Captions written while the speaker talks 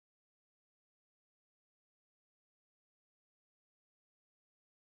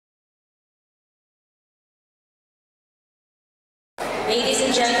Ladies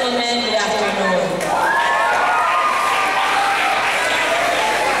and gentlemen, good afternoon.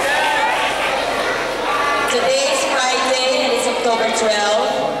 Today is Friday and it's October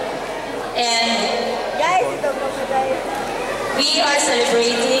 12th, and we are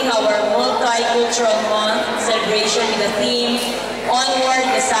celebrating our multicultural month celebration with the theme Onward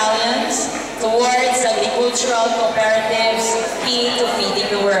the Science Towards Agricultural Cooperatives Key to Feeding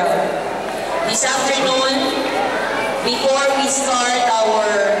the World. This afternoon, before we start our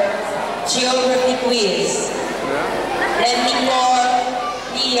geography quiz, let me call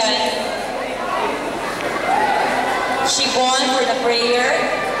Ian Shibon for the prayer,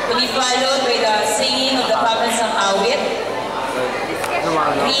 to be followed by the singing of the Papansang Awit.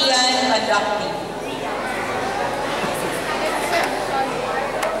 Ian conducting.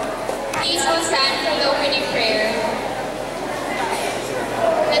 Please all stand for the opening prayer.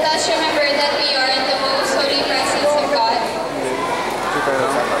 Let us remember that we are in the most holy presence of God.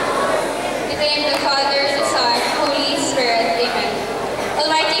 In the name of the Father, the Son, Holy Spirit. Amen.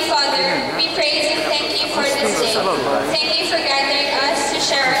 Almighty Father, we praise and thank you for this day. Thank you for gathering us to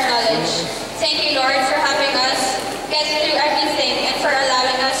share our knowledge. Thank you, Lord, for having us get through everything and for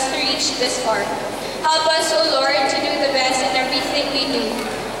allowing us to reach this far. Help us, O Lord, to do the best in everything we do.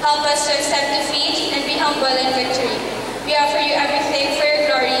 Help us to accept defeat and be humble in victory. We offer you everything for your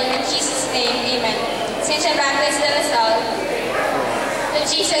glory. In Jesus' name, amen. Saint Jean-Baptiste de la Salle, with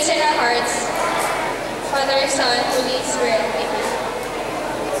Jesus in our hearts, Father, Son, Holy Spirit, amen.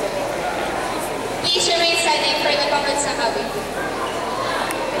 Please remain standing for the Papansang Awit.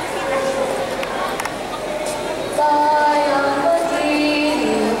 Bayang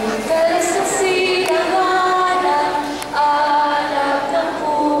madilim, galis ng silanganan, alab ng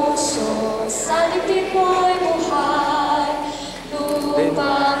puso, sa dibdib mo'y buhay,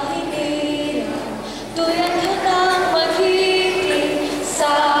 lupang hiniran, tulad ka ng maghiting,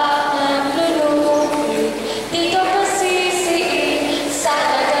 sa manlulupig, di ka masisiin, sa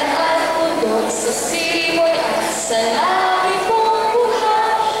dagat at bundok, sa simoy at sa langit mong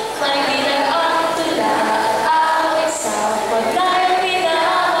buhay, may binag ang tula. Paglayang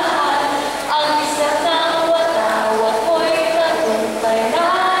minamahal, ang isang ng watawat mo'y tagumpay na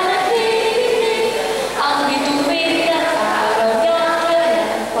nakikinig. Ang bituin ng araw niyang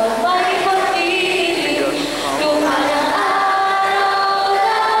kalan, pag may pag-ibig. Luha ng araw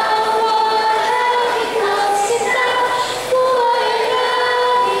ng wahagit ng sinta, buhay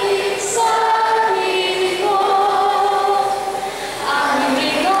lagi sa piling mo. Ang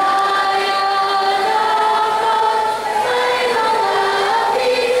ligaya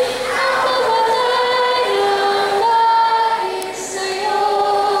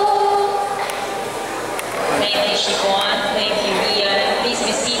Thank you, Ian. Please be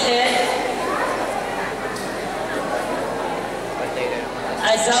seated.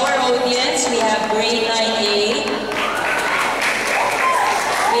 As our audience, we have grade 9A,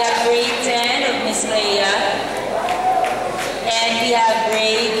 we have grade 10 of Miss Leia, and we have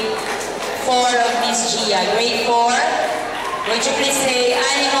grade 4 of Miss Gia. Grade 4, would you please say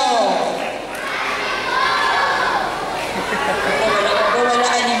animal? Wala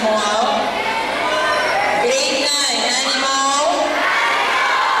animal. Grade 9, animal.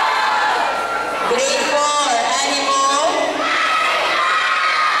 Grade 4, animal.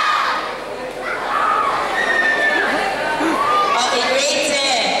 Okay, grade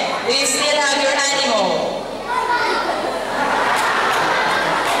 10. Do you still have your animal?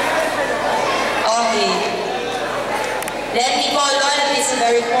 Okay. Let me call on at this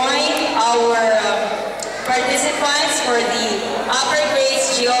very point our participants for the upper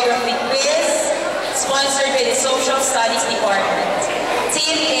grades geography quiz, sponsored by the Social Studies Department.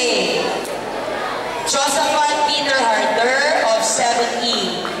 Team A, Josephat Peter Harder of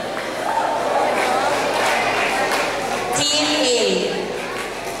 7E. Team A.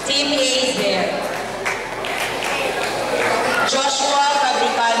 Team A is there. Joshua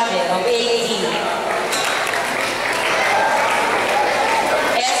Fabricante of 8E.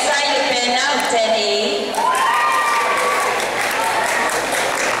 Esai Lupena of 10A.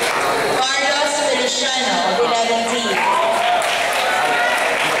 Carlos Feliciano of 11D.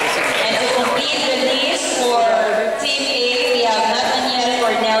 And to complete the list for Team A, we have Nathaniel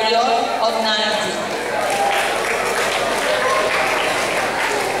Cornelio of 9D.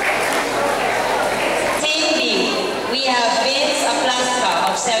 Team B, we have Vince Aplaska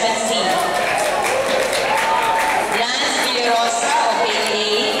of 7C. Lance Villarosa of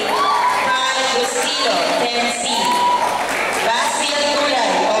 8A. Carl Bustillo, 10C. Basil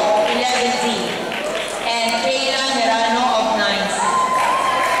Tulay of 11D. And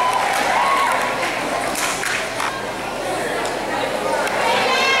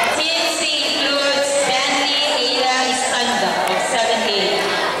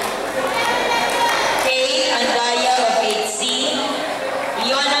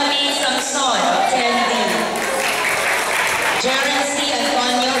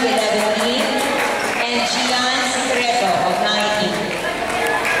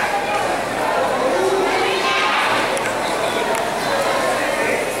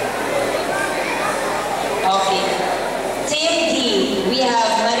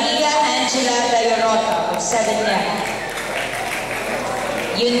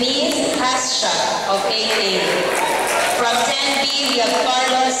Eunice Hasha of 8A. From 10B, we have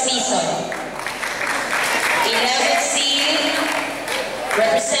Carlos Season. 11C,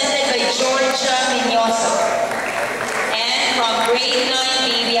 represented by Georgia Minoso. And from grade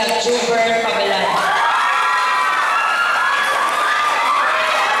 9B, we have Jubert Pabalan.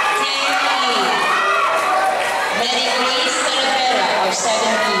 10E, Mary Grace Talavera of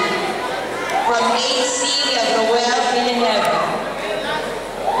 7B. From 8C, we have Roel Villanueva.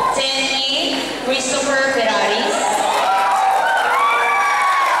 10E, Christopher Ferraris.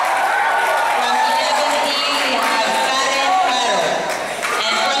 From 11D, we have Karen Caro.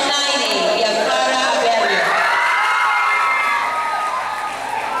 And from 9A, we have Clara Abelio.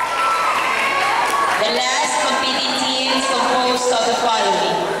 The last competing team is composed of the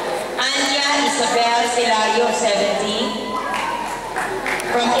following: Anya Isabel Silario of 17.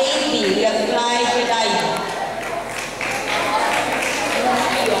 From 8B, we have Clyde Pedayo.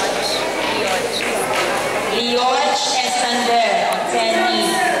 Leoch Estander of 10E.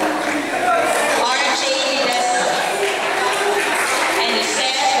 RJ Ledesma. And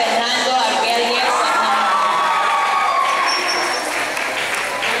Jose Fernando Arguelles of 9.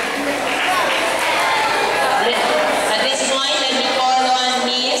 At this point, let me call on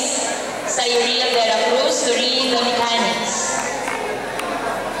Miss Sayril de la Cruz to read the mechanics.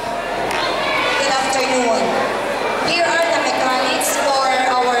 Good afternoon. Here are the mechanics for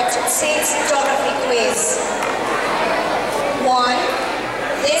our 6th geography quiz. 1.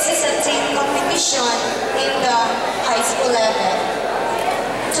 This is a team competition in the high school level.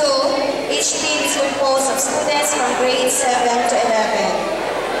 2. Each team is composed of students from grades 7 to 11.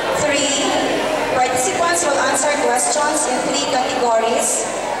 3. Participants will answer questions in 3 categories: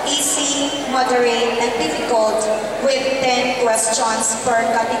 easy, moderate, and difficult, with 10 questions per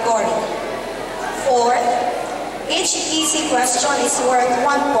category. 4. Each easy question is worth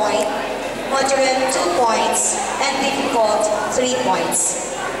 1 point, moderate 2 points, and difficult 3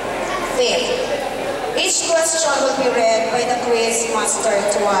 points. 5th, each question will be read by the quiz master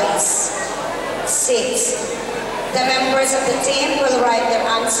twice. 6th, the members of the team will write their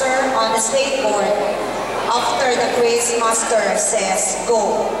answer on the slate-board after the quiz master says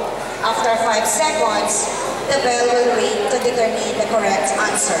go. After 5 seconds, the bell will ring to determine the correct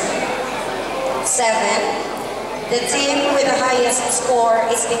answer. 7. The team with the highest score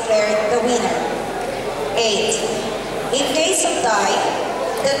is declared the winner. 8. In case of tie,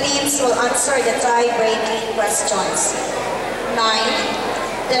 the teams will answer the tie-breaking questions. 9.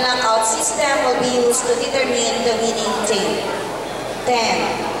 The knockout system will be used to determine the winning team.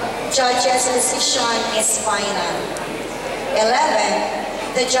 10. Judges' decision is final.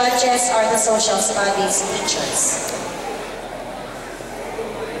 11. The judges are the social studies teachers.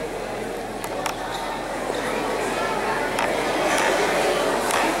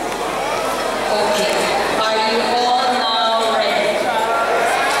 Okay, are you all now ready?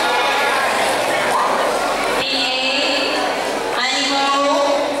 PA, Animo.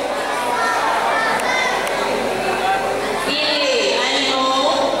 PA, Animo.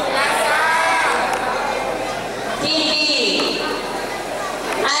 Team B,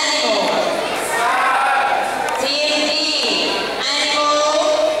 Animo. Team B, Animo.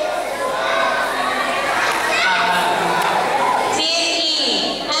 Team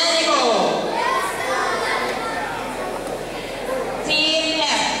E, Animo. Team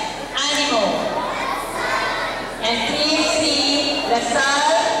F, Animo. And Team C,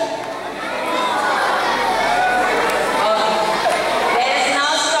 Salle. Let us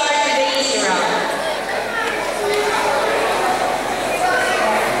now start with the easy round.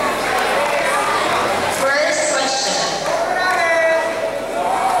 First question.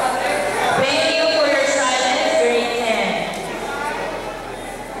 Thank you for your silence, grade 10.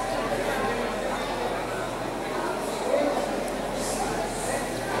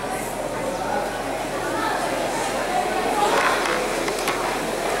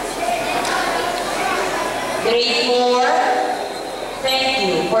 Grade 4, thank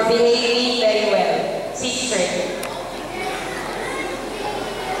you for behaving very well. Sit straight.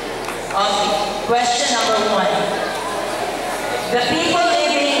 Okay, question number 1. The people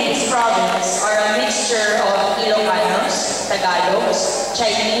living in this province are a mixture of Ilocanos, Tagalogs,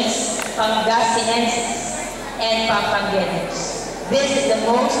 Chinese, Pangasinenses, and Pampangueños. This is the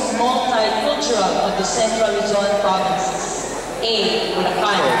most multicultural of the Central Luzon provinces. A.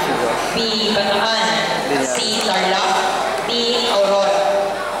 Bulacan. B. Bataan. C. Tarlac. D. Aurora.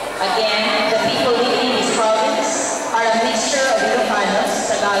 Again, the people living in this province are a mixture of Ilocanos,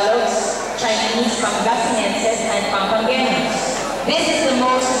 Tagalogs, Chinese, Pangasinenses, and Pampangueños. This is the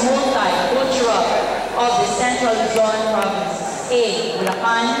most multicultural of the Central Luzon provinces. A.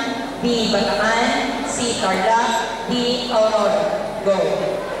 Bulacan, B. Bataan, C. Tarlac, D. Aurora. Go.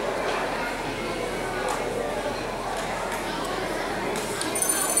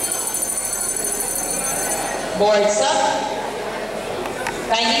 Boards up.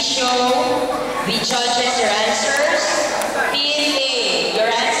 Kindly show the judges your answers. Team A, your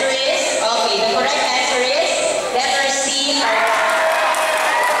answer is? Okay, the correct answer is letter C.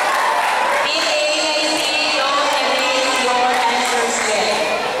 Team A, I see, don't erase your answers yet.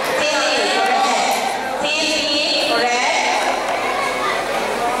 Team A, correct. Team B, correct.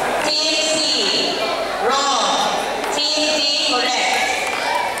 Team C, wrong. Team D, correct.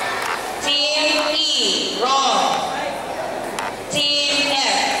 Team E, wrong. Team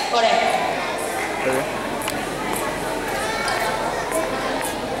F, correct.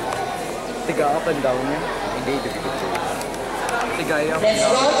 Tiga up and down niya. Hindi, tigaya up and Let's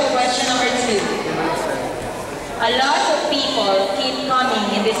down. go to question number 2. A lot of people keep coming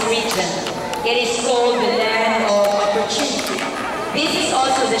in this region. It is called the land of opportunity. This is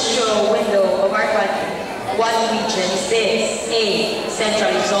also the show window of our country. What region is this? A.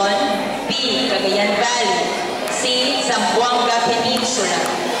 Central Luzon, B. Cagayan Valley, C. Zamboanga Peninsula,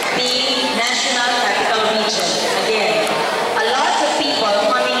 D. National Capital Region. Again, a lot of people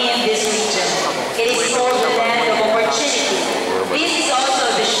coming in this region. It is called the land of opportunity. This is also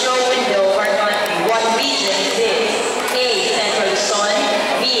the show window of our country. What region is this? A. Central Luzon,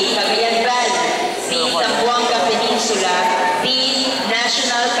 B. Cagayan Valley, C. Zamboanga Peninsula, D.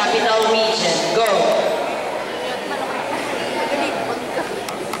 National Capital Region. Go.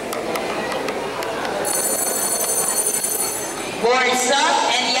 Boards up,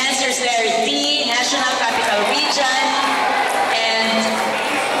 and the answer is letter D, National Capital Region. And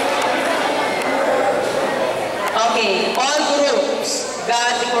okay, all groups got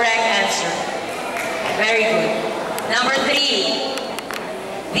the correct answer. Very good. Number 3.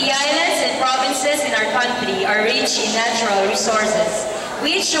 The islands and provinces in our country are rich in natural resources.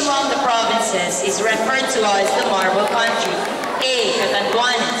 Which among the provinces is referred to as the Marble Country? A.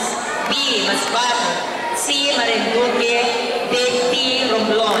 Catanduanes, B. Masbate, C. Marinduque, D.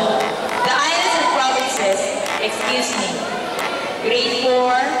 Romblon. The islands and provinces, excuse me, grade 4.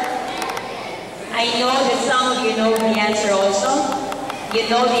 I know that some of you know the answer also. You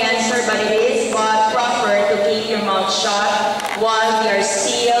know the answer, but it is but proper to keep your mouth shut while we are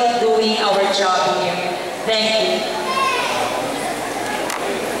still doing our job here. Thank you.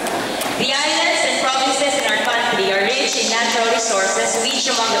 The islands and provinces in our country are rich in natural resources.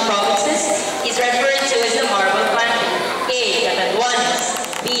 Which among the provinces is referred to as the Marble Country? A. Catanduanes,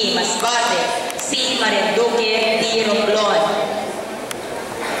 B. Masbate, C. Marinduque, D. Romblon.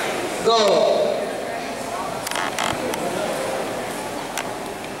 Go.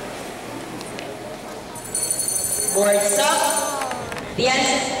 Boards up. The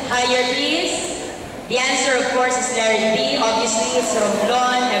answer, higher please. The answer, of course, is letter B. Obviously, it's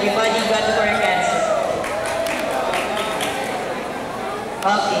Romblon. Everybody got the correct answer.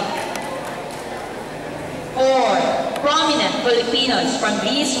 Okay. 4. Prominent Filipinos from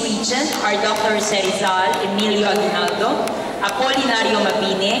this region are Dr. Rizal, Emilio Aguinaldo, Apolinario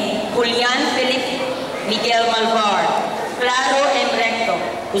Mabini, Julian Felipe, Miguel Malvar, Claro M. Recto,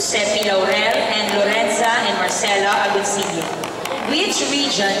 Giuseppe Laurel, and Lorenza and Marcela Agoncillo. Which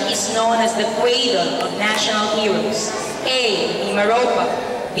region is known as the cradle of national heroes? A. Mimaropa,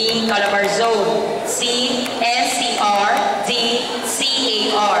 B. Calabarzon, C. NCR, D.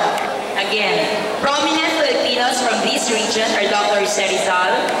 CAR. Again, prominent Filipinos from this region are Dr.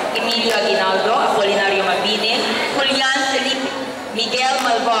 Rizal, Emilio Aguinaldo, Apolinario Mabini, Julian Felipe, Miguel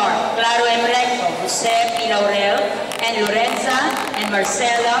Malvar, Claro M. Recto, Giuseppe Laurel, and Lorenza and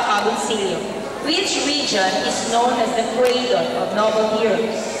Marcela Agoncillo. Which region is known as the cradle of noble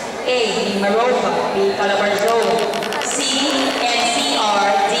heroes? A. Mimaropa, B. Calabarzon, C. NCR,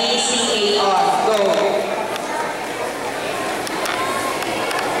 D. CAR. Go.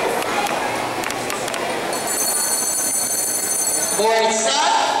 Boards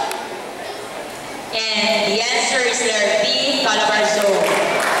up. And the answer is letter B, Calabarzon.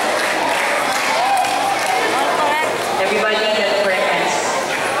 Everybody got the correct answer.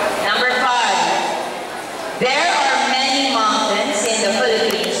 Number 5. There are many mountains in the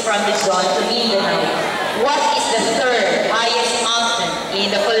Philippines from Luzon to Mindanao. What is the third highest mountain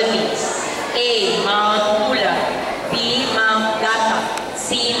in the Philippines? A. Mount Pula, B. Mount Data,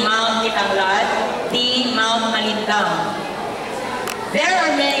 C. Mount Kitanglad, D. Mount Malindang. There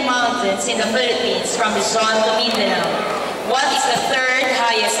are many mountains in the Philippines from Luzon to Mindanao. What is the third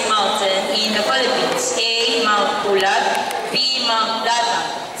highest mountain in the Philippines? A. Mount Pulag, B. Mount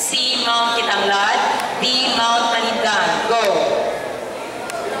Data, C. Mount Kitanglad, D. Mount Malindang. Go.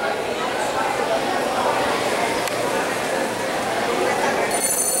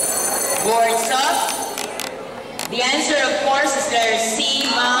 up. The answer, of course, is letter C,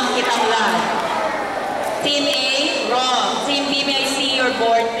 Mang Kitanglad. Team A, wrong. Team B, may I see your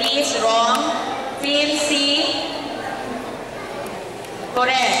board, please? Wrong. Team C,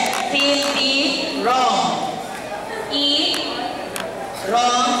 correct. Team D, wrong. E,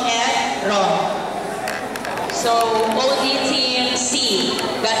 wrong. F, wrong. So, only Team C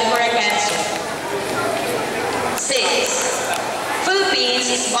got the correct answer. 6. Philippines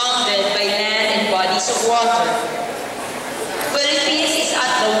is bounded by land and bodies of water. Philippines is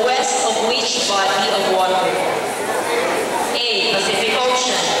at the west of which body of water? A. Pacific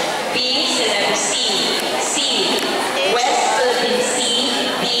Ocean. B. Celebes Sea. C. West Philippine Sea.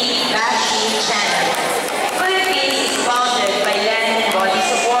 D. Bashi Channel. Philippines is bounded by land and bodies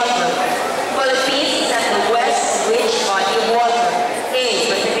of water. Philippines is at the west of which body of water? A.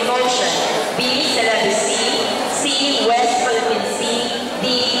 Pacific Ocean. B. Celebes Sea. C. West Philippine Sea. D.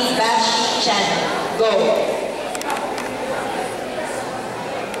 Bashi Channel. Go.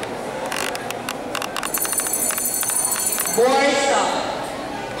 Board stop.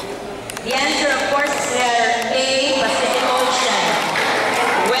 The answer, of course, is letter A, Pacific Ocean.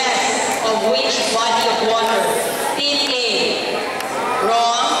 West of which body of water? Team A,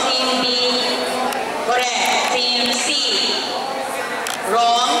 wrong. Team B, correct. Team C,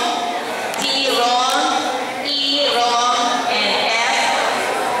 wrong. D, wrong. E, wrong. And F,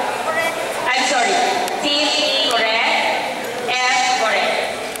 I'm sorry. Team E, correct. F, correct.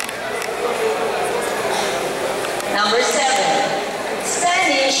 Number 7.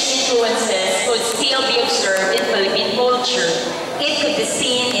 Spanish influences could still be observed in Philippine culture. It could be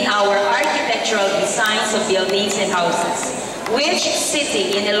seen in our architectural designs of buildings and houses. Which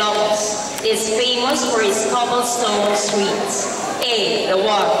city in Ilocos is famous for its cobblestone streets? A.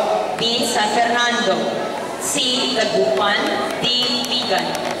 Laoag. B. San Fernando. C. Dagupan. D. Vigan.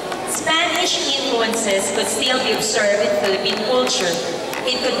 Spanish influences could still be observed in Philippine culture.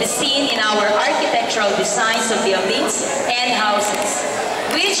 It could be seen in our architectural designs of buildings and houses.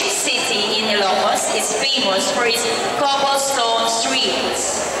 Which city in Ilocos is famous for its cobblestone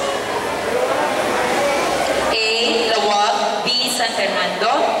streets? A. Laoag. B. San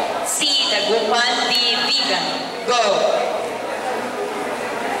Fernando. C. Dagupan. D. Vigan. Go.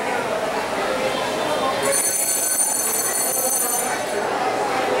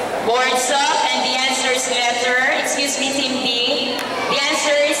 Boards up, and the answer is letter, excuse me, Team D. The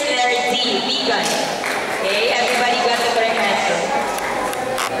answer is letter D, Vigan. Okay, everybody got the correct answer.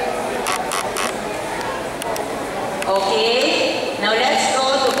 Okay, now let's go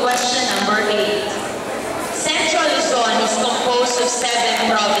to question number 8. Central Luzon is composed of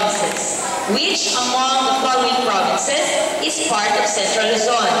 7 provinces. Which among the following provinces is part of Central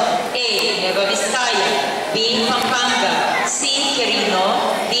Luzon? A. Nueva Vizcaya. B. Pampanga. C.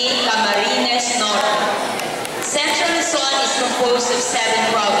 Quirino. D. Camarines Norte. Central Luzon is composed of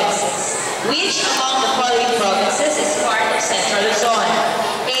 7 provinces. Which among the following provinces is part of Central Luzon?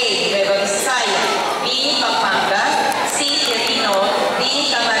 A. Nueva Vizcaya. B. Pampanga. C. Quirino. D.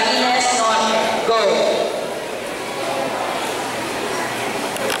 Camarines Norte. Go.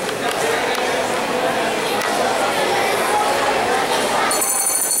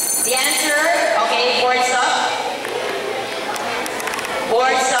 The answer, okay, boards up.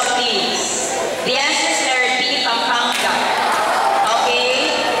 Boards up, please. The answer is letter B, Pampanga.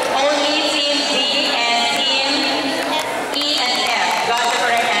 Okay, only Team D and Team E and F got the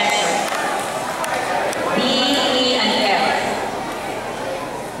correct answer. D, E, and F.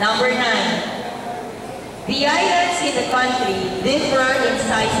 Number 9. The islands in the country differ in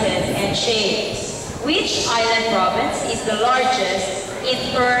sizes and shapes. Which island province is the largest in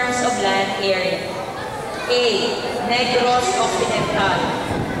terms of land area? A. Negros Occidental.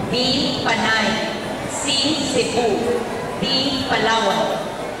 B. Panay. C. Cebu. D. Palawan.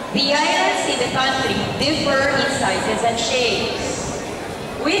 The islands in the country differ in sizes and shapes.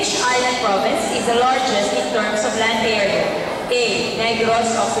 Which island province is the largest in terms of land area? A.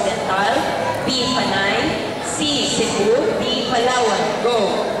 Negros Occidental. B. Panay. C. Cebu. D. Palawan.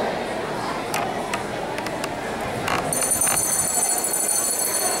 Go.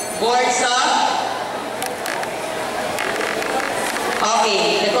 Boards up.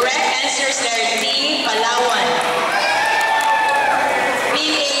 Okay, the correct answer is letter D, Palawan.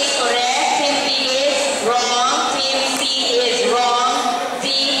 Team A is correct, Team B is wrong, Team C is wrong,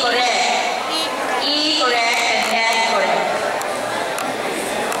 D correct, E correct, and F correct.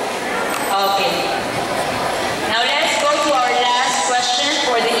 Okay. Now let's go to our last question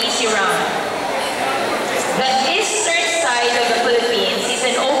for the easy round. The eastern side of the Philippines is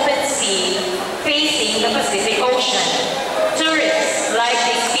an open sea facing the Pacific Ocean. Tourists like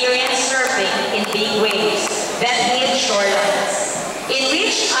to experience surfing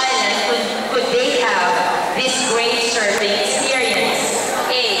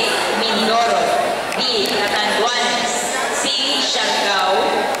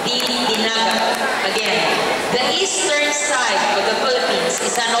side of the Philippines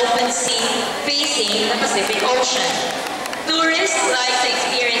is an open sea facing the Pacific Ocean. Tourists like to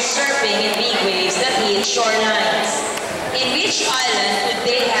experience surfing in big waves that hit shorelines. In which island would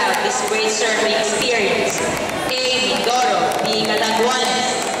they have this great surfing experience? A. Mindoro, B. Catanduanes,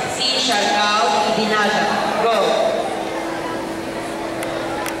 C. Siargao, D. Dinaga. Go.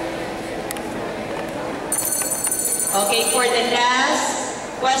 Okay, for the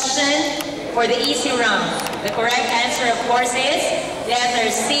last question, for the easy round, the correct answer, of course, is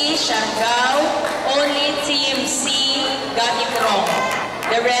letter C, Siargao. Only Team C got it wrong.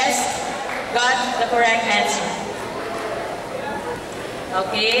 The rest got the correct answer.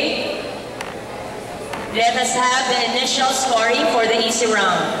 Okay? Let us have the initial scoring for the easy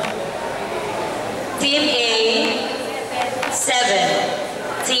round. Team A,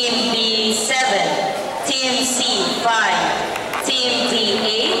 7. Team B, 7. Team C, 5. Team D,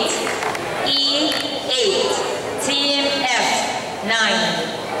 8. E, 8. Team F,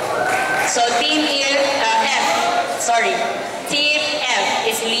 9. So Team Team F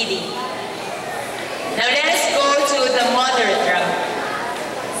is leading. Now let us go to the moderate round.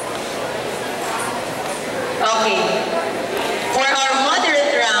 Okay. For our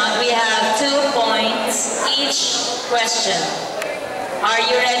moderate round, we have 2 points each question. Are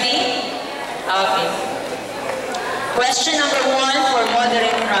you ready? Okay. Question number 1 for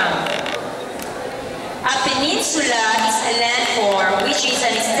moderate round. A peninsula is a landform which is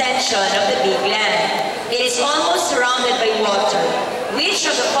an extension of the big land. It is almost surrounded by water. Which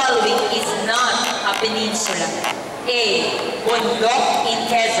of the following is not a peninsula? A. Bundok in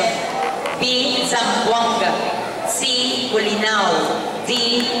Quezon. B. Zamboanga. C. Bolinao.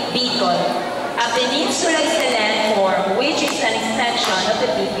 D. Bicol. A peninsula is a landform which is an extension of the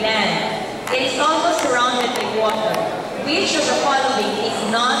big land. It is almost surrounded by water. Which of the following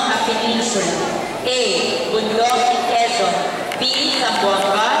is not a peninsula? A. Bundok in Quezon. B.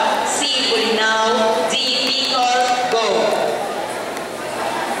 Zamboanga. C. Bolinao. D. Bicol. Go.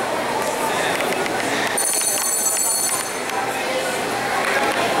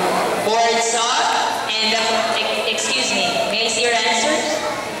 Boards up. And excuse me, may I see your answers?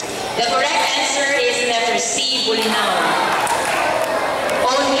 The correct answer is letter C. Bolinao.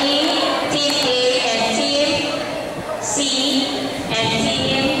 Only Team A and Team C and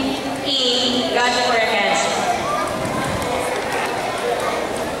Team E got the correct answer.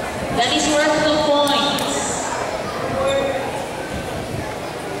 That is worth 2 points.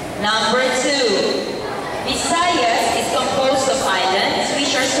 Number 2. Visayas is composed of islands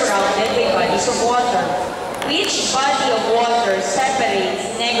which are surrounded by bodies of water. Which body of water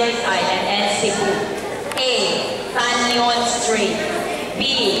separates Negros Island and Cebu? A. Tanyon Strait.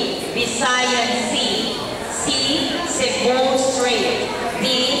 B. Visayan Sea. C. Cebu Strait. D.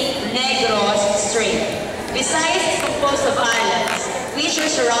 Negros Strait. Visayas is composed of islands which are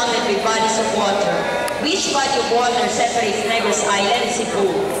surrounded by bodies of water. Which body of water separates Negros Island and Cebu?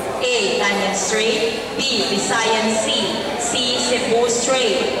 A. Tanyon Strait. B. Visayan Sea. C. Cebu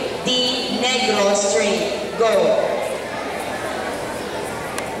Strait. D. Negros Strait. Go.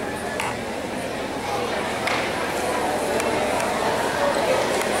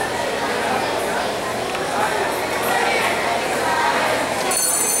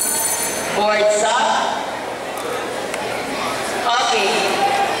 Boards up. Okay.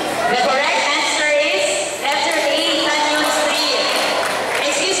 The correct answer is letter A, Tanyon Strait.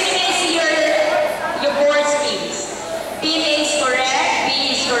 Excuse me, may I see your boards, please? Team A is correct,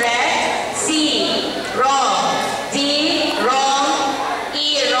 B is correct, C, wrong, D, wrong,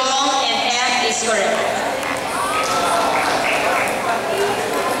 E, wrong, and F is correct.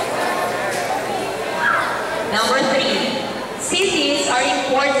 Number 3. Cities are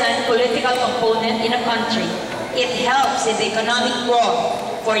important political component in a country. It helps in the economic growth,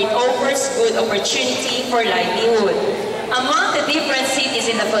 for it offers good opportunity for livelihood. Among the different cities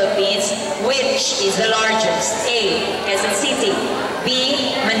in the Philippines, which is the largest? A. Quezon City.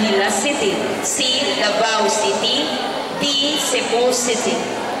 B. Manila City. C. Davao City. D. Cebu City.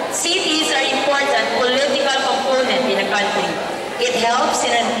 Cities are important political component in a country. It helps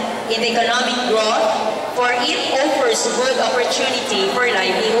in the economic growth, for it offers good opportunity for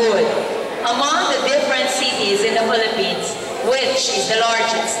livelihood. Among the different cities in the Philippines, which is the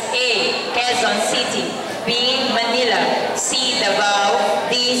largest? A. Quezon City. B. Manila. C. Davao.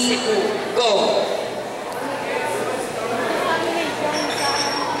 D. Cebu. Go.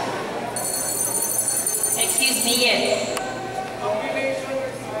 Excuse me, yes.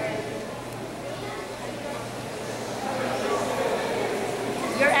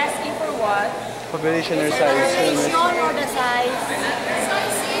 You're asking for what? Population or size? Population or the size?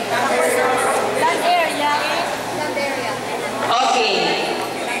 Land area. Land area.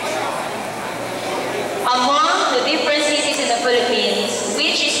 Philippines,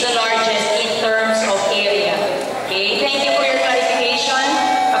 which is the largest in terms of area? Okay, thank you for your clarification.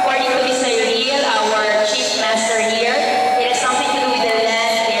 According to Ms. Irene, our chief master here, it has something to do with the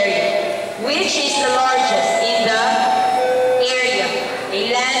land area. Which is the largest in the area? A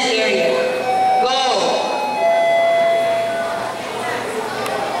land area. Go.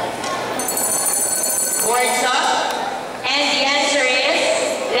 Words up. And the answer is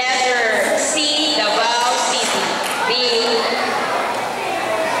letter C, Davao City. B.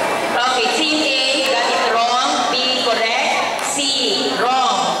 Okay, team A got it wrong. B, correct. C,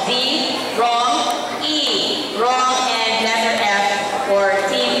 wrong. D, wrong. E, wrong. And letter F, or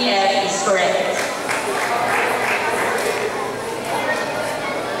team F, is correct.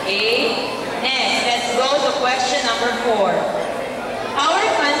 Okay, next, let's go to question number 4. Our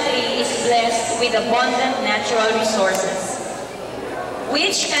country is blessed with abundant natural resources. Where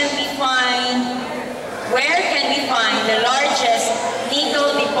can we find the largest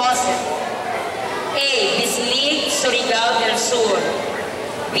nickel deposit? A. Bislig, Surigao del Sur.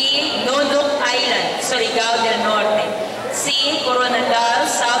 B. Nunuk Island, Surigao del Norte. C. Coronadal,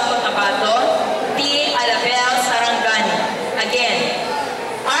 South Cotabato. D. Alabel, Sarangani. Again,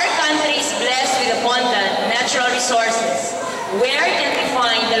 our country is blessed with abundant natural resources. Where can we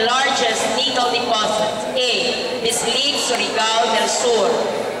find the largest nickel deposit? A. Bislig, Surigao del Sur.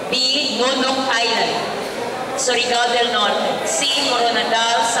 B. Nunuk Island, Surigao del Norte. C.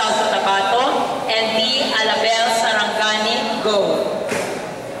 Coronadal, South Cotabato. And D. Alabel, Sarangani. Go.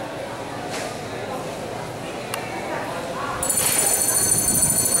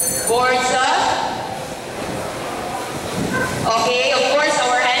 Boards up. Okay, of course,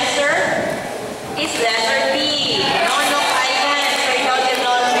 our answer is letter D. Nunuk Island, Surigao del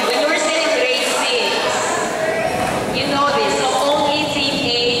Norte. When you were still in grade 6, you know this. So only team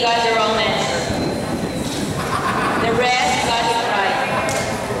A got the wrong answer. The rest got it right.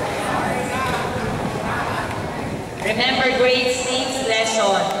 Remember grade 6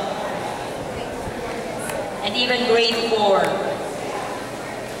 lesson. And even grade 4.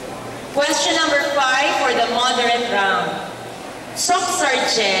 Question number 5 for the moderate round.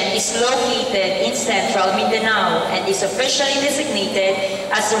 Soc-Sargen is located in central Mindanao and is officially designated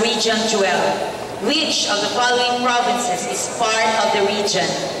as Region 12. Which of the following provinces is part of the region?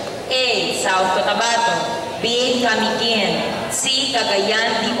 A. South Cotabato. B. Camiguin. C.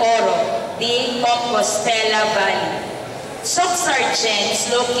 Cagayan de Oro. D. Compostela Valley. Soc-Sargen is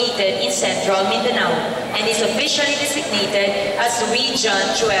located in central Mindanao and is officially designated as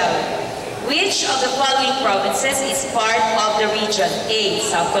Region 12. Which of the following provinces is part of the region? A.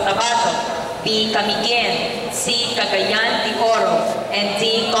 South Cotabato. B. Camiguin. C. Cagayan de Oro. And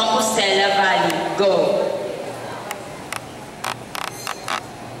D. Compostela Valley. Go.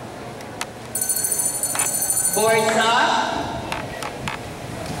 Boards up.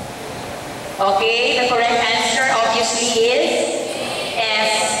 Okay, the correct answer obviously is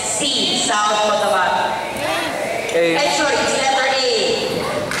S. C. South Cotabato. Sorry, it's letter A.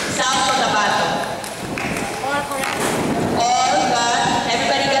 South Cotabato.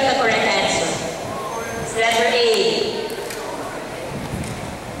 Everybody got the correct answer. It's letter A.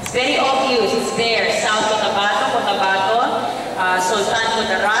 It's very obvious. It's there. South Cotabato, Sultan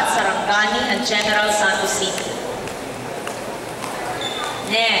Kudarat, Sarangani, and General Santos City.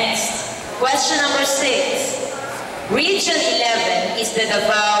 Next. Question number 6. Region 11 is the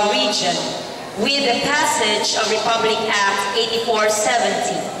Davao region. With the passage of Republic Act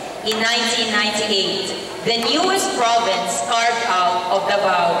 8470 in 1998, the newest province carved out of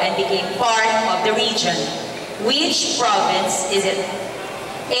Davao and became part of the region. Which province is it?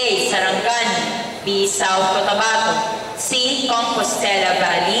 A. Sarangani. B. South Cotabato. C. Compostela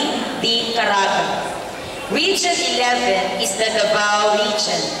Valley. D. Caraga. Region 11 is the Davao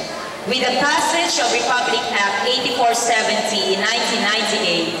region. With the passage of Republic Act 8470 in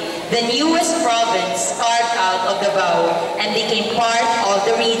 1998, the newest province carved out of Davao and became part of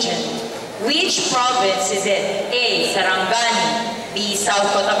the region. Which province is it? A. Sarangani. B. South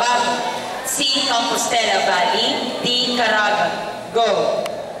Cotabato. C. Compostela Valley. D. Caraga. Go.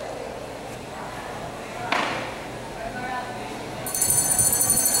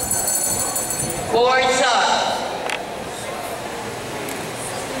 Boards up.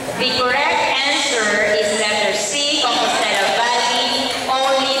 The correct answer is letter C, Compostela Valley.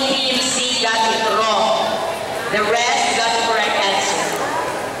 Only team C got it wrong. The rest got the correct answer.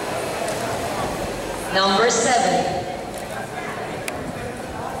 Number 7.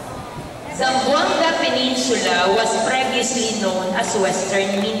 Zamboanga Peninsula was previously known as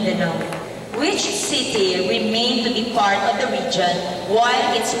Western Mindanao. Which city remained to be part of the region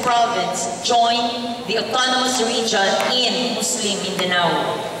while its province joined the autonomous region in Muslim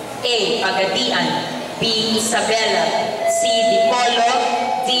Mindanao? A. Pagadian, B. Isabela, C. Dipolo,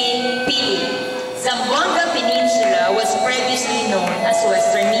 D. Pili. Zamboanga Peninsula was previously known as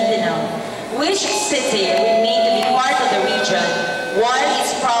Western Mindanao. Which city remained to be part of the region while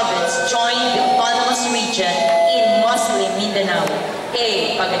its province joined the autonomous region in Muslim Mindanao?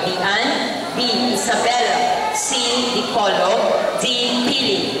 A. Pagadian, B. Isabela, C. Dipolo, D.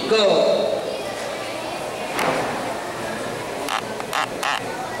 Pili. Go.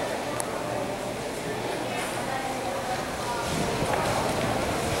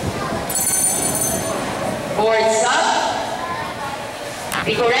 Boards up.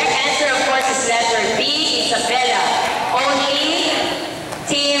 The correct answer, of course, is letter B, Isabela. Only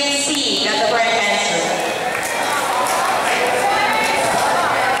Team C got the correct answer.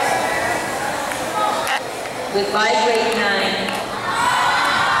 Goodbye, grade 9.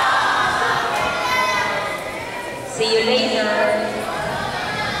 See you later.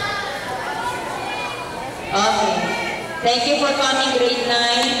 Okay. Thank you for coming, grade 9.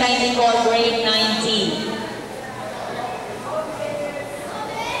 Kindly call grade 9T.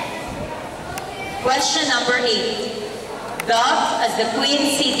 Question number 8. Dubbed as the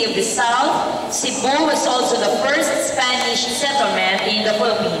Queen City of the South, Cebu was also the first Spanish settlement in the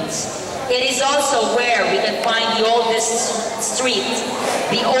Philippines. It is also where we can find the oldest street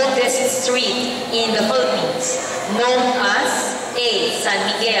in the Philippines, known as A. San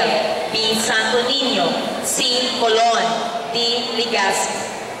Miguel, B. Santo Niño, C. Colon, D. Legazpi.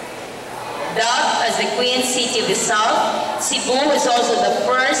 Dubbed as the Queen City of the South, Cebu is also the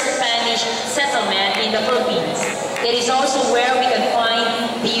first Spanish settlement in the Philippines. It is also where we can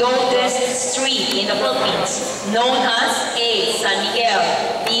find the oldest street in the Philippines, known as A. San Miguel,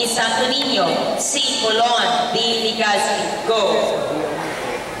 B. Santo Niño, C. Colon, D. Legazpi. Go.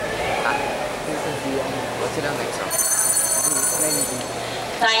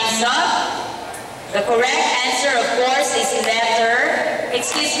 Time's up. The correct answer, of course, is letter...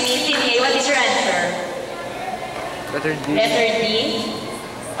 Excuse me, Team A, what is your answer? Letter D. Letter D.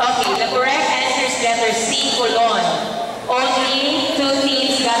 Okay, the correct answer is letter C, Colon. Only 2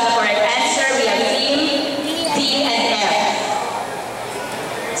 teams got the correct answer. We have team D and F.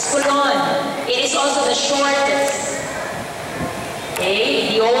 It's Colon. It is also the shortest. Okay,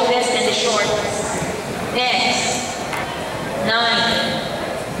 the oldest and the shortest. Next. 9.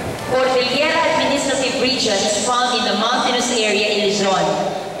 Cordillera Administrative Region is found in the mountainous area in Luzon.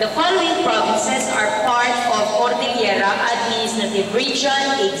 The following provinces are part of Cordillera Administrative Region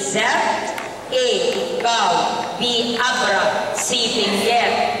except A. Ifugao, B. Abra, C.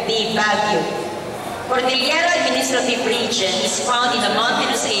 Benguet, D. Baguio. Cordillera Administrative Region is found in the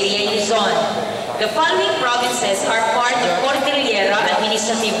mountainous area in Luzon. The following provinces are part of Cordillera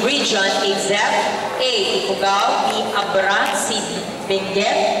Administrative Region except A. Ifugao, B. Abra, C.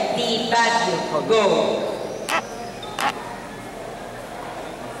 Benguet, D. Baguio. Go.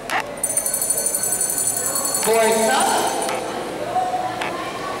 Boards up.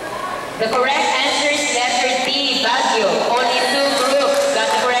 The correct answer is letter D, Baguio. Only 2 groups got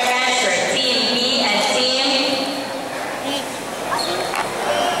the correct answer. Team B and Team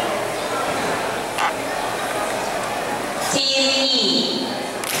E.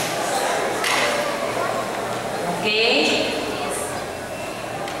 Okay.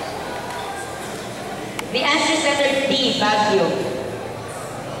 The answer is letter D, Baguio.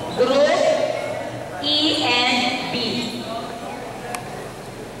 Group E and B.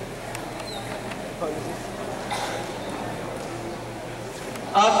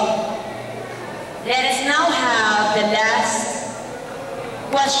 Okay. Let us now have the last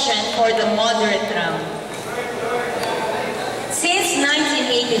question for the moderate round. Since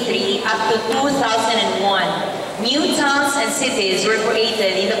 1983 up to 2001, new towns and cities were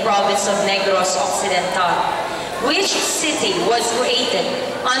created in the province of Negros Occidental. Which city was created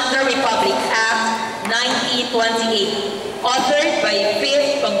under Republic Act 1928, authored by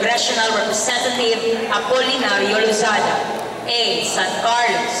 5th Congressional Representative Apolinario Lozada? A. San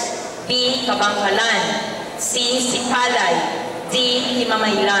Carlos, B. Kabangkalan, C. Sipalay, D.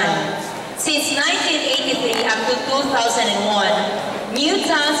 Himamaylan. Since 1983 up to 2001, new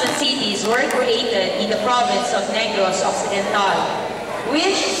towns and cities were created in the province of Negros Occidental.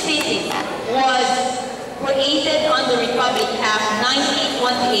 Which city was created under Republic Act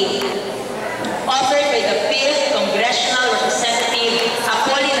 1928, authored by the 5th Congressional Representative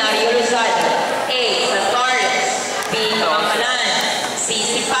Apolinario Lozada? A. San Carlos, B. Kabangkalan, C.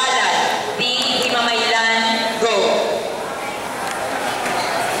 Sipalay, D. Himamaylan. Go.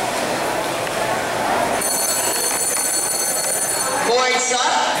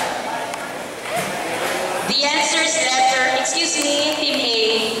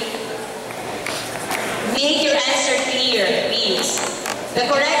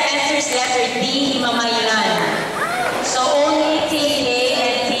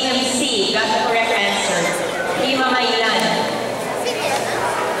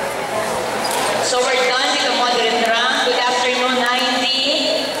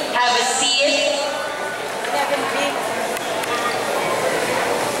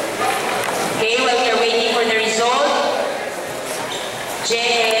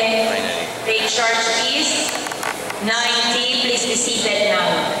 ahead, take charge please. 90, please be seated now.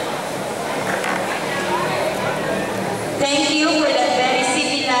 Thank you for that very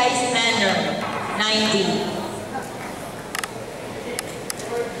civilized manner. 90.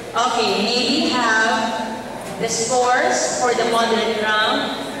 Okay, may we have the scores for the moderate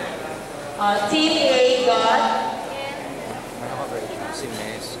round? Team A got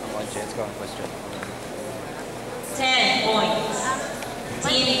 10 points.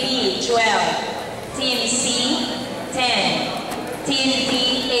 Team B, 12. Team C, 10. Team D,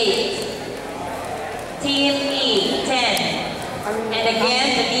 8. Team E, 10. And again,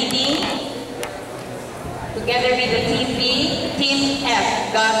 the BB, together with the Team B, Team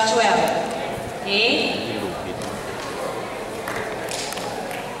F got 12. Okay?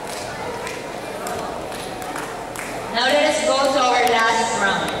 Now let us go to our last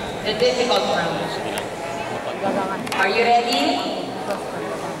round, the difficult round. Are you ready?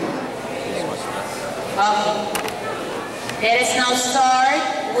 Okay. Let us now start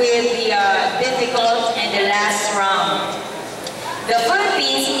with the difficult and the last round. The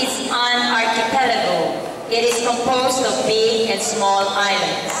Philippines is an archipelago. It is composed of big and small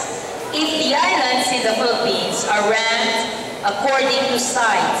islands. If the islands in the Philippines are ranked according to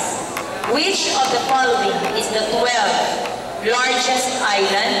size, which of the following is the 12th largest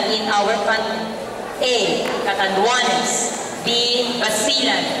island in our country? A. Catanduanes. B.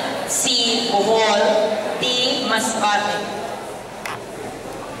 Basilan. C. Bohol. D. Masbate.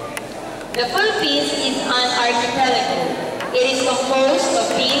 The Philippines is an archipelago. It is composed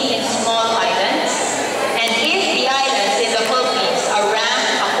of big and small islands. And if the islands in the Philippines are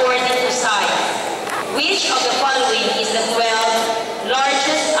ranked according to size, which of the following is the 12th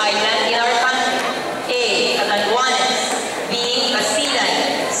largest island in our country? A. Catanduanes. B. Basilan.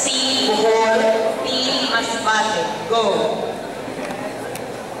 C. Bohol. D. Masbate. Go.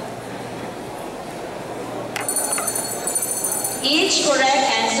 Each correct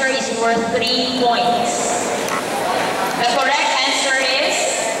answer is worth 3 points. The correct answer is,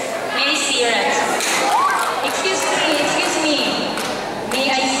 may I see your answer? Excuse me. May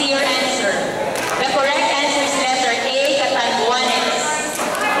I see your answer? The correct answer is letter A, Catanduanes.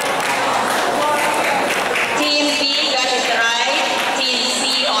 Team B got it right. Team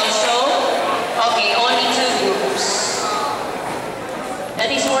C also. Okay, only 2 groups.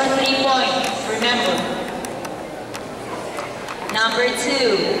 That is worth 3 points, remember. Number 2.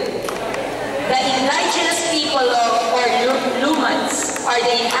 The indigenous people or Lumans are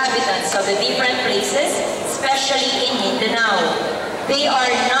the inhabitants of the different places, especially in Mindanao. They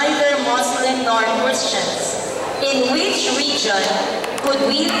are neither Muslim nor Christians. In which region could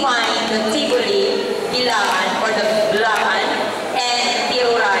we find the Tibuli, Bilaan, or the Blaan, and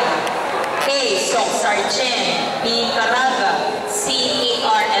Tiruray? A. Soc-Sargen. B. Caraga. C.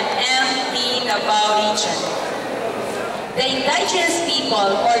 ARMM. D. Davao region. The indigenous people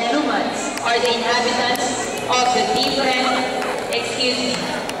or Lumans are the inhabitants of the different,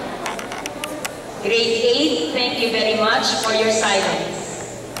 Grade 8, thank you very much for your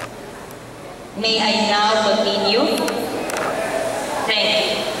silence. May I now continue? Thank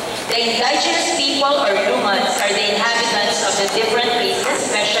you. The indigenous people or Lumans are the inhabitants of the different places,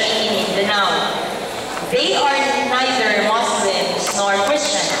 especially in Mindanao. They are neither Muslims nor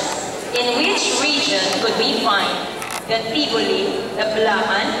Christians. In which region could we find the Tibuli, the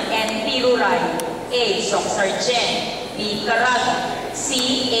Blaan, and Tiruray? A. Soc-Sargen. B. Caraga.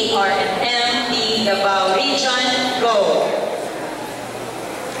 C. ARMM. D. Davao region. Go.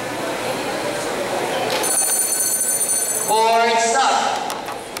 Boards up.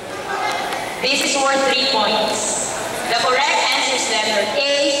 This is worth 3 points. The correct answer is letter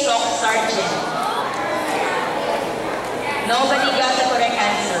A. Soc-Sargen. Nobody got the correct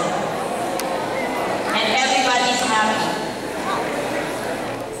answer. And everybody's happy.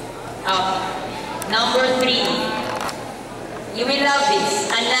 Okay. Number 3. You will love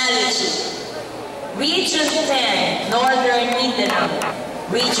this. Analogy. Region 10, Northern Mindanao.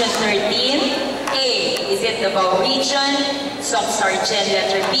 Region 13, A. Is it Davao region? Soc-Sargen,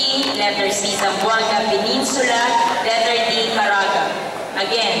 letter B. Letter C, Zamboanga Peninsula. Letter D, Caraga.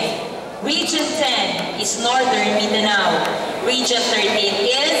 Again. Region 10 is Northern Mindanao. Region 13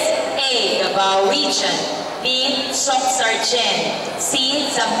 is A. Davao region. B. Soc-Sargen. C.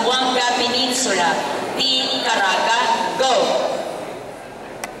 Zamboanga Peninsula. D. Caraga. Go.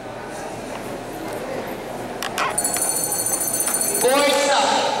 Boards up.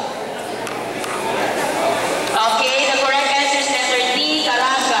 Okay, the correct answer is letter D.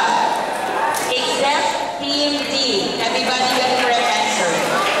 Caraga. Except Team D. Everybody got the correct answer.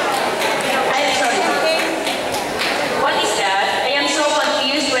 I'm sorry. What is that? I am so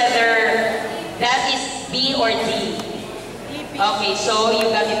confused. Okay, so you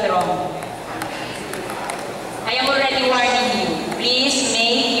got it wrong. I am already warning you. Please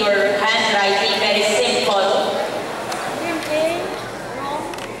make your handwriting very simple. Team A, wrong.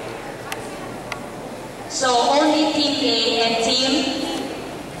 So only Team A and Team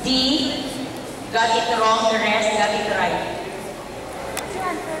D got it wrong, the rest got it right.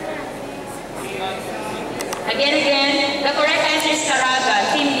 Again, the correct answer is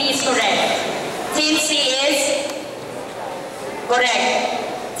Caraga. Team D is correct. Team C is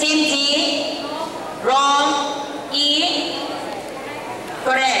correct. Team D, wrong. E,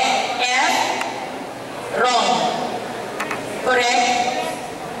 correct. F, wrong. Correct?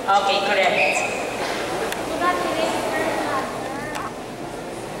 Okay, correct.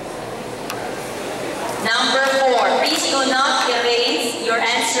 Number 4, please do not erase your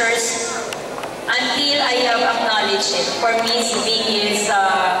answers until I have acknowledged it. For me, Big is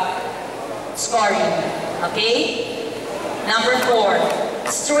scoring. Okay? Number 4.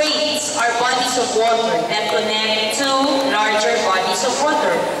 Straits are bodies of water that connect two larger bodies of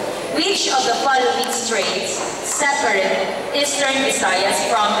water. Which of the following straits separate Eastern Visayas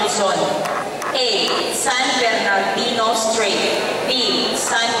from Luzon? A. San Bernardino Strait. B.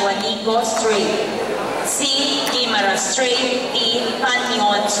 San Juanico Strait. C. Guimara Strait. D.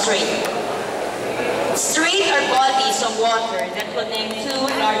 Canyon Strait. Strait are bodies of water that connect two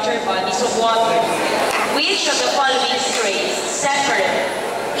larger bodies of water. Which of the following straits separate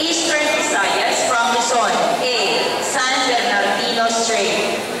Eastern Visayas from Luzon? A. San Bernardino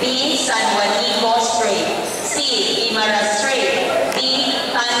Strait. B. San Juanico Strait. C. Guimara Strait. D.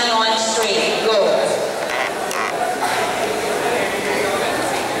 Canyon Strait. Go.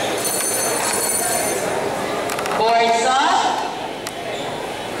 Boards up.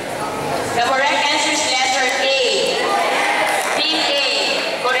 The correct answer is letter A. Team A,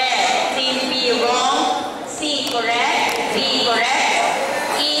 correct. Team B, wrong. C, correct. D, correct.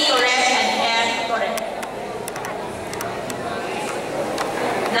 E, correct. And F, correct.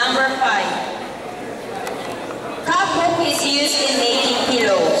 Number 5. Kapok is used in making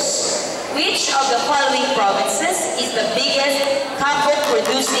pillows. Which of the following provinces is the biggest kapok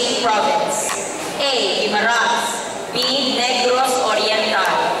producing province? A. Guimaras. B. Negros Oriental.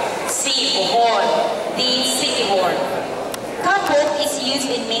 C. Bohol. D. Siquijor. Kapok is used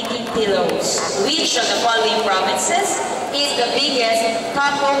in making pillows. Which of the following provinces is the biggest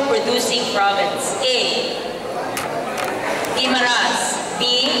kapok producing province? A. Guimaras. B.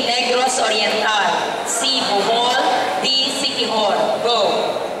 Negros Oriental. C. Bohol. D. Siquijor. Go.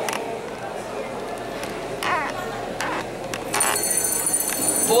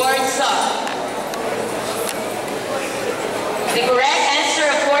 Boards up. The correct answer,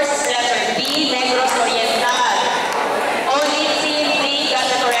 of course, is letter B, Negros Oriental. Only Team D got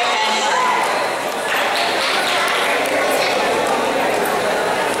the correct answer.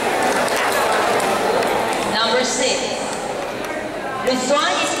 Number 6.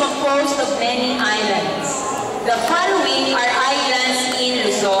 Luzon is composed of many islands. The following are islands in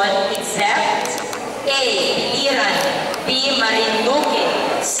Luzon except A. Biliran. B. Marinduque.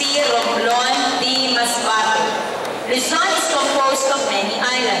 C. Romblon. D. Masbate. Luzon is composed of many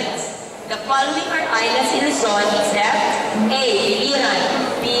islands. The following are islands in Luzon except A. Biliran.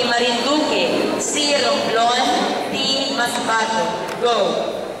 B. Marinduque. C. Romblon. D. Masbate. Go.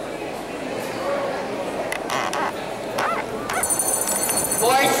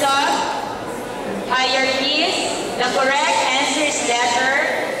 Boards up. Hierarchies. The correct answer is letter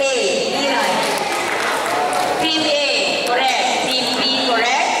A. Biliran. Team A, correct. Team B,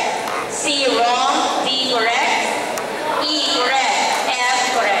 correct. C, wrong. D, correct. E, correct. F,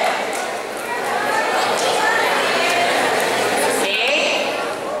 correct. Okay.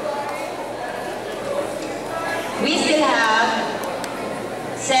 We still have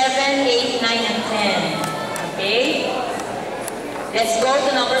 7, 8, 9, and 10. Okay. Let's go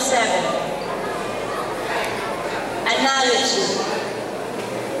to number 7. Analogy.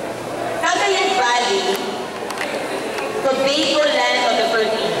 Cagayan Valley, Tobago land of the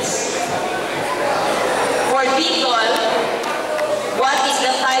Philippines. For Bicol, what is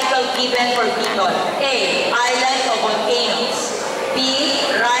the title given for Bicol? A. Island of volcanoes. B.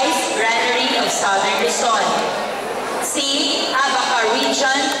 Rice granary of southern Luzon. C. Abaca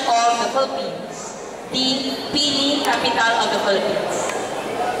region of the Philippines. D. Pili, capital of the Philippines.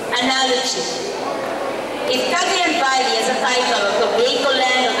 Analogy. If Cagayan Valley is a title of Tobago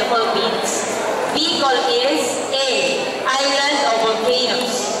land of the Philippines, Bicol is A. Island of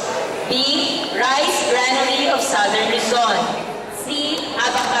volcanoes. B. Rice granary of southern Luzon. C.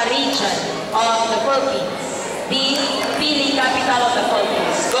 Abaca region of the Philippines. D. Pili, capital of the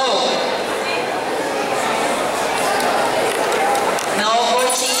Philippines. Go.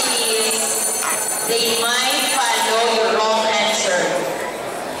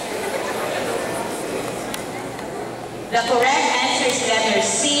 The correct answer is letter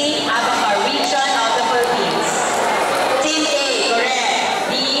C, Abaca region of the Philippines. Team A, correct.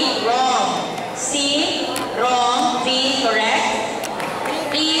 B, wrong. C, wrong. D, correct.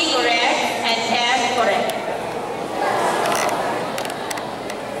 D, correct. And F, correct.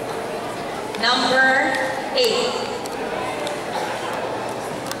 Number 8.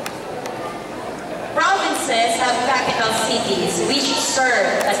 Provinces have capital cities which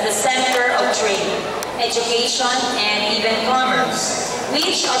serve as the center of trade, education, and even commerce.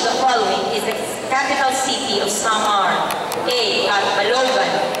 Which of the following is the capital city of Samar? A.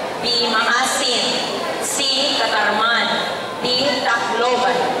 Catbalogan. B. Maasin. C. Catarman. D.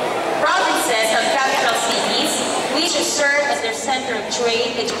 Tacloban. Provinces have capital cities which serve as their center of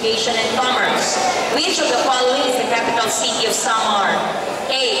trade, education, and commerce. Which of the following is the capital city of Samar?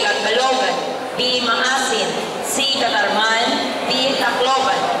 A. Catbalogan. B. Maasin. C. Catarman. D.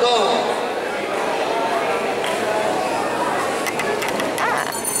 Tacloban. Go.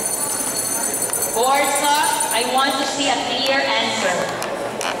 Borsa, I want to see a clear answer.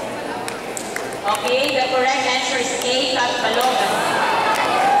 Okay, the correct answer is A. Catbalogan.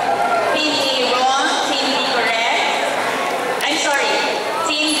 Team A wrong. Team B correct. I'm sorry.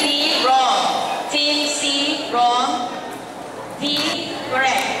 Team B wrong. Team C wrong. D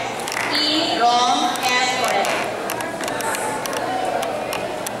correct. E wrong. S correct.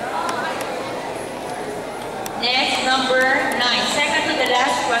 Next, number 9. Second to the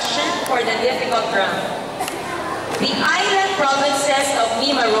last question for the difficult round. The island provinces of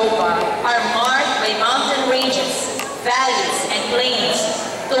Mimaropa are marked by mountain ranges, valleys, and plains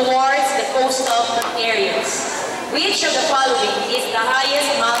towards the coastal areas. Which of the following is the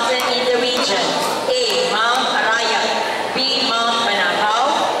highest mountain in the region? A. Mount Arayat. B. Mount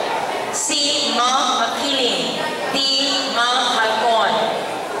Banahaw. C. Mount Makiling. D. Mount Halcon.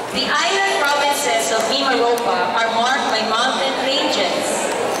 The island provinces of Mimaropa are marked by mountain ranges,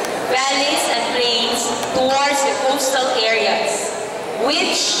 valleys, and plains towards the coastal areas.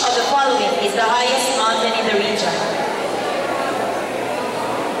 Which of the following is the highest mountain in the region?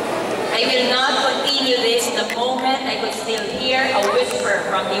 I will not continue this the moment I could still hear a whisper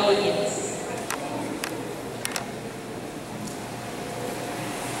from the audience.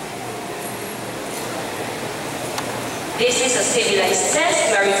 This is a civilized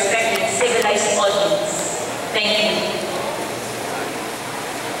test. We are expecting a civilized audience. Thank you.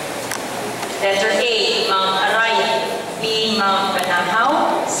 Letter A, Mount Arayat. B, Mount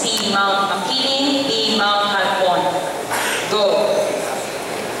Banahaw. C, Mount Makiling. D, Mount Halcon. Go.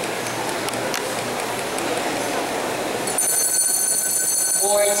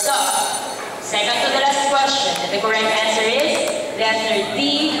 Boards up. Second to the last question. And the correct answer is letter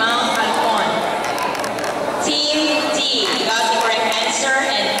D, Mount Halcon. Team D got the correct answer,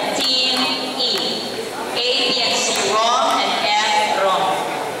 and Team E. A, B, and C wrong, and F wrong.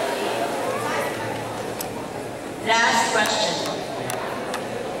 Last question.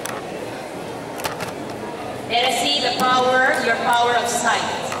 Let us see your power of sight.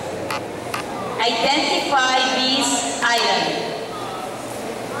 Identify these items.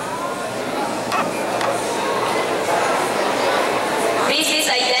 This is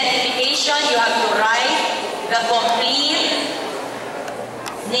identification. You have to write the complete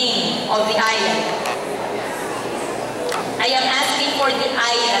name of the island. I am asking for the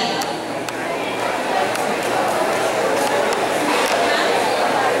island.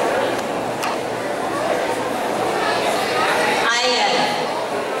 Island.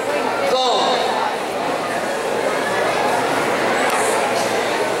 Go.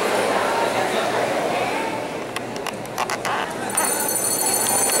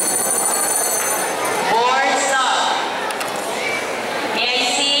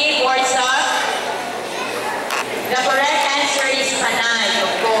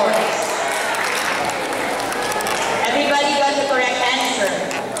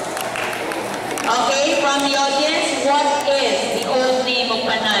 From the audience, what is the old name of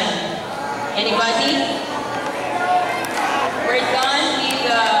Panay? Anybody? We're done with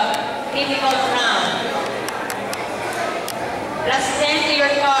the difficult round. Plus 10 to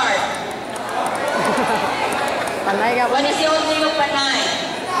your card. What is the old name of Panay?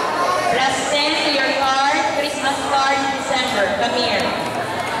 Plus 10 to your card. Christmas card in December. Come here.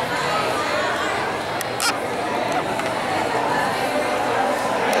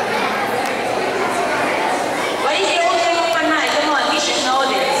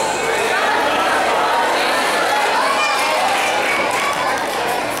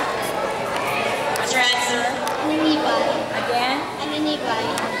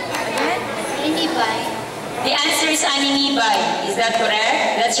 The answer is Aninibay. Is that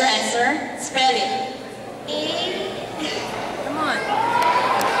correct? That's your answer? Spell it. A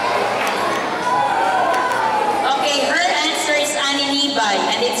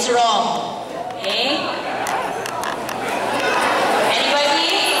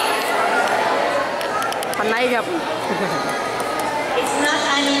It's not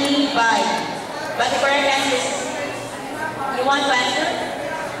anime by. But the correct answer is, you want to answer?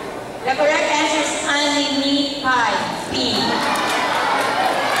 The correct answer is anime pie. P.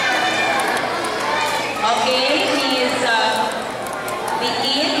 Okay, we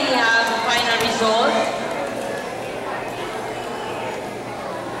have the final result.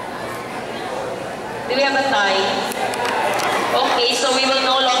 Do we have a tie? Okay, so we will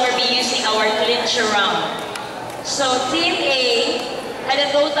no longer be using our clincher round. So Team A had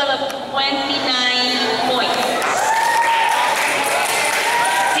a total of 29 points.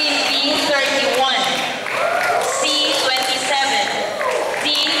 Team B, 31. C, 27.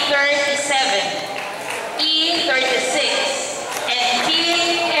 D, 37. E, 36. And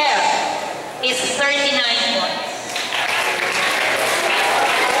Team F is 39 points.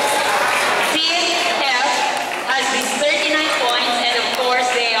 Team F has these 39 points, and of course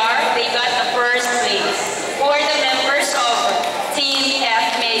they got the first place. Who are the members of Team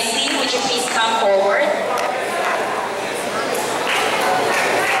F? May I see? Would you please come forward?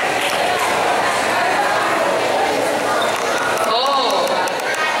 Oh,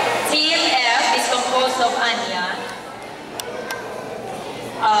 Team F is composed of Anya,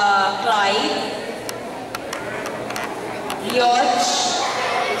 Clyde, Lioch,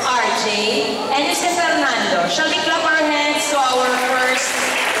 RJ, and Mr. Fernando. Shall we clap our hands to our first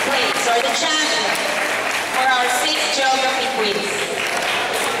place, or the champion, for our 6th geography quiz?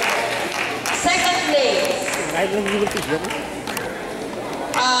 Second place.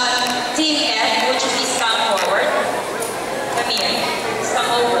 Team F, would you please come forward? Come here. Please come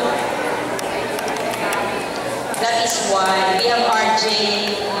over. That is why we have RJ.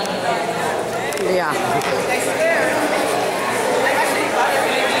 Yeah.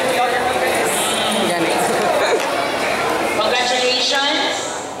 Congratulations.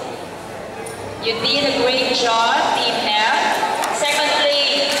 You did a great job, Team F. Second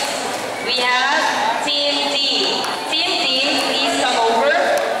place, we have Team D. Team D, please come over.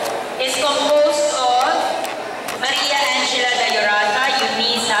 It's composed of Maria Angela Dayorata,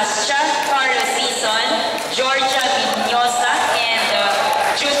 Eunice Ascha, Carlos Season, Georgia Vignosa, and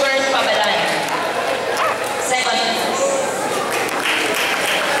Jubert Pabalan. Second place.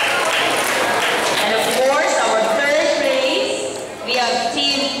 And of course, our third place, we have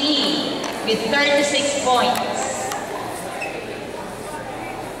Team E with 36 points.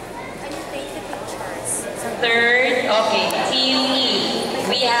 Third, okay, Team E.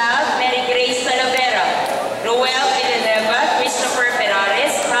 We have Mary Grace Talavera, Roel Villaleva, Christopher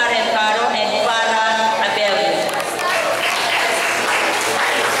Ferrares, Karen Caro, and Farah Abelio.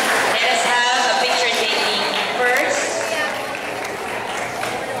 Let us have a picture taking first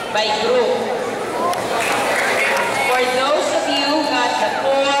by group. For those of you who got the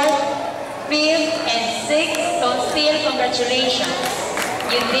 4th, 5th, and 6th, so still congratulations.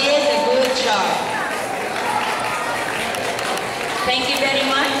 You did a good job. Thank you very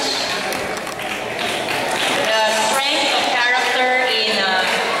much. The strength of character in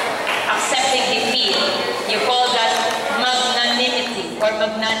accepting defeat, you call that magnanimity or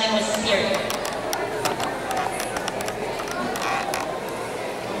magnanimous spirit.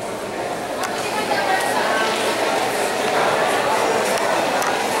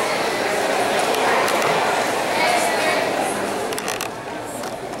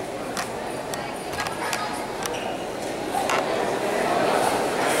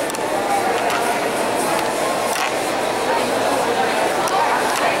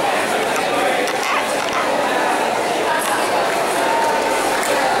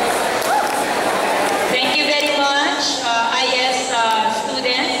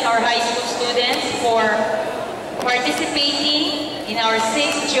 Participating in our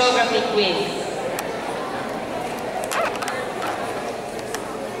 6th geography quiz.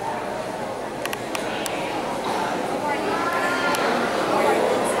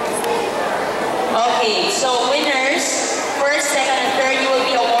 Okay, so winners, 1st, 2nd, and 3rd, you will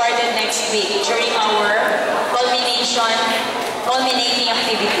be awarded next week during our culminating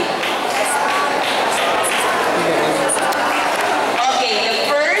activity. Okay, the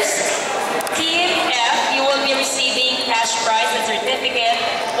first, Team F, you will be receiving cash prize and certificate,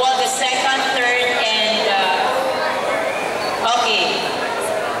 while the 2nd, 3rd, and okay,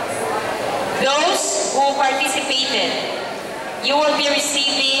 those who participated, you will be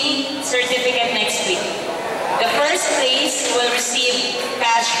receiving certificate next week. The first place will receive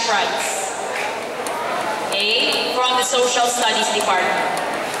cash prize, okay, from the Social Studies Department.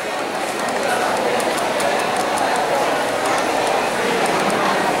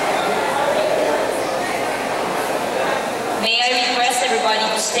 May I request everybody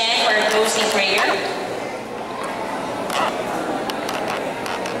to stand for a closing prayer?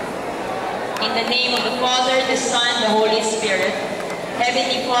 in the name of the Father, the Son, the Holy Spirit.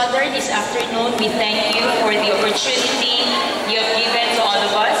 Heavenly Father, this afternoon we thank you for the opportunity you have given to all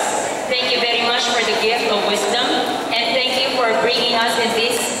of us. Thank you very much for the gift of wisdom, and thank you for bringing us in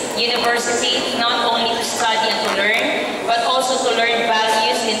this university not only to study and to learn, but also to learn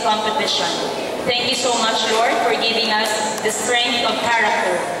values in competition. Thank you so much, Lord, for giving us the strength of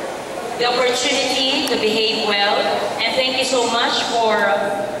character, the opportunity to behave well, and thank you so much for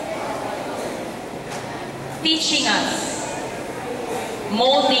teaching us,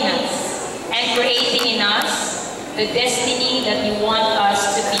 molding us, and creating in us the destiny that you want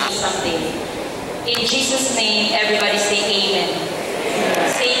us to be someday. In Jesus' name, everybody say amen.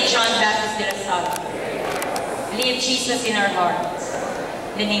 Saint John Baptist de la Salle. Leave Jesus in our hearts.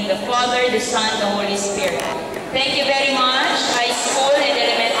 In the name of the Father, the Son, the Holy Spirit. Thank you very much, high school and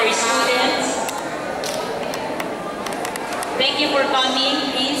elementary students. Thank you for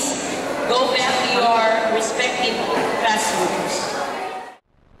coming. Please go back to your respective classroom.